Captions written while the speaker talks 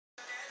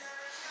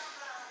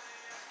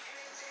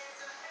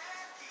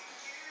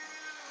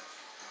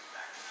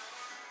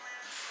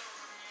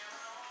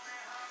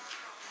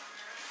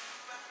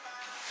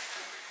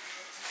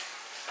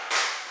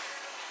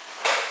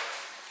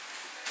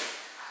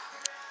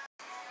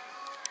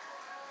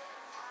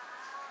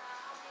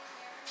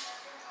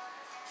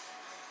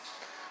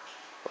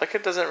Laika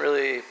doesn't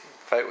really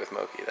fight with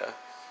Moki though.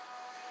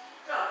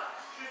 No,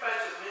 she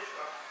fights with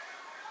Mishka.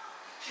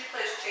 She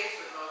plays chase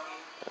with Moki.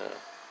 Oh.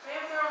 They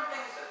have their own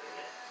things that they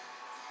do.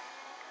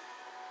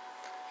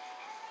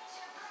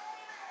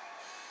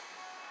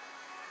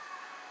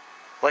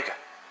 Laika.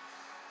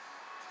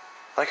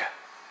 Laika.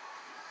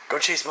 Go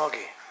chase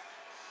Moki.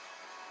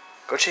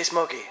 Go chase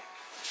Moki.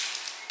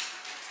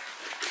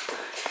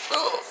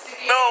 Oh,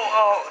 no!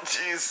 Oh,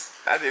 jeez.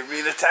 I didn't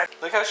mean to attack.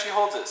 Look how she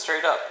holds it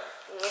straight up.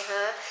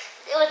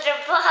 With her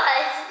paws.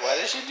 Why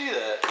did she do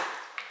that?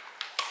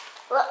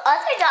 Well,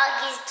 other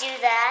doggies do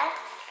that.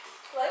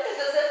 Laika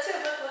does that too.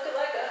 Look at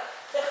Laika.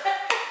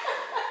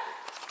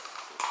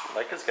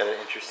 Laika's got an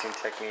interesting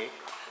technique.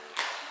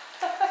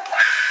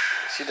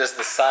 She does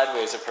the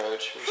sideways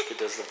approach. She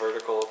does the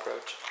vertical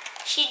approach.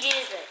 She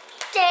does it.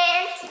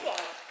 Dance.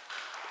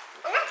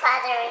 I'm not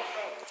bothering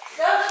her.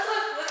 No,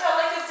 look how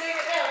Laika's doing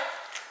it now.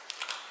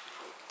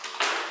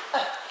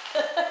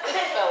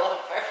 It fell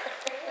over.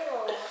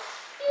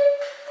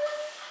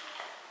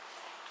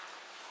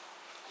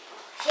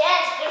 She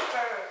has good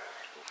fur.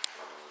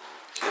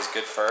 She has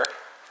good fur?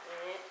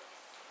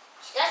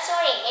 She got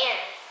sorry hair.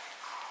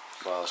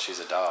 Well, she's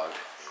a dog.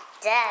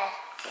 Dad.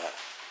 Yeah.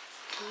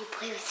 Can you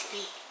play with me?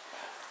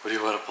 What do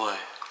you want to play?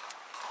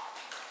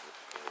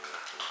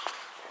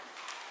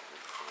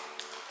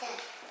 Dad,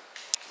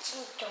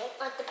 you don't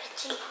let the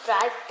pigeon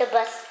drive the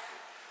bus.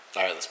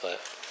 Alright, let's play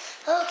it.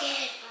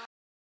 Okay.